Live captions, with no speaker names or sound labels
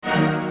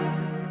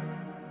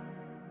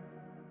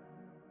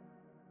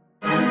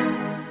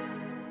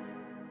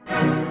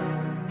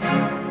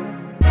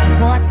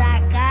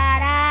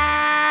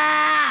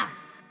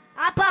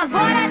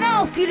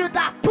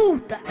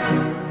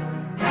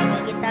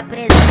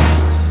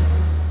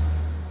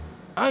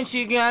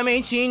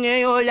Antigamente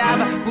nem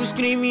olhava pros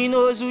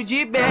criminosos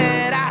de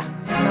beira.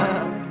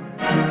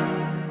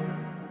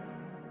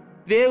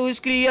 Vê os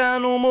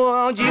criando um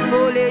morrão de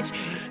colete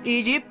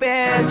e de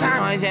peça.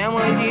 Nós é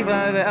mãe de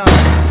favela,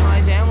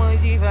 nós é mãe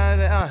de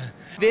favela.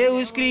 Vê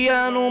os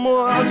criando um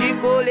morrão de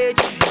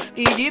colete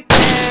e de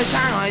peça.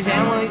 Nós é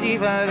mãe de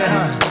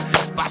favela.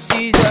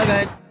 Passe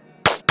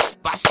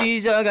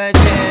joga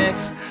tcheca,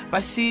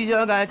 passe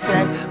joga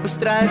tcheca pros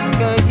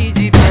traficantes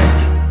de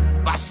peça.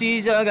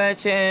 Passe joga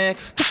tcheca,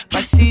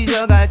 passe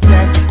joga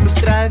tcheca pros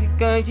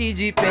traficantes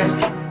de peça.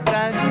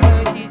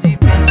 Traficante de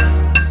peça.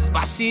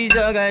 Passe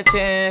joga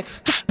tcheca,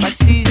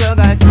 passe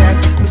joga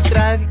tcheca pros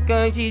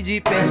traficantes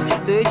de peça.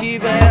 Tô de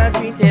beira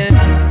do inteiro.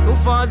 O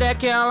foda é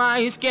que ela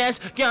esquece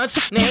que antes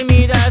nem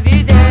me dava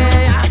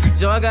ideia.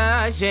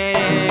 Joga a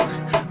xereca,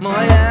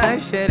 molha a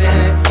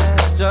xereca.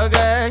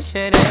 Joga a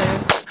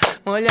xereca,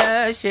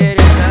 molha a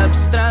xereca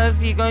pros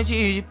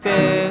traficantes de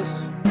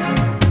peça.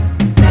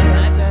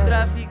 Pros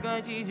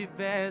traficantes de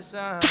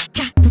peça.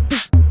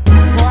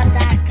 Bota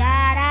a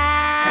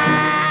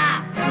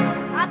cara!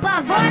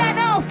 Apavora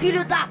não,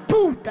 filho da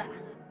puta!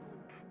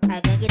 A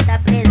gangue tá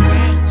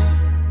presente.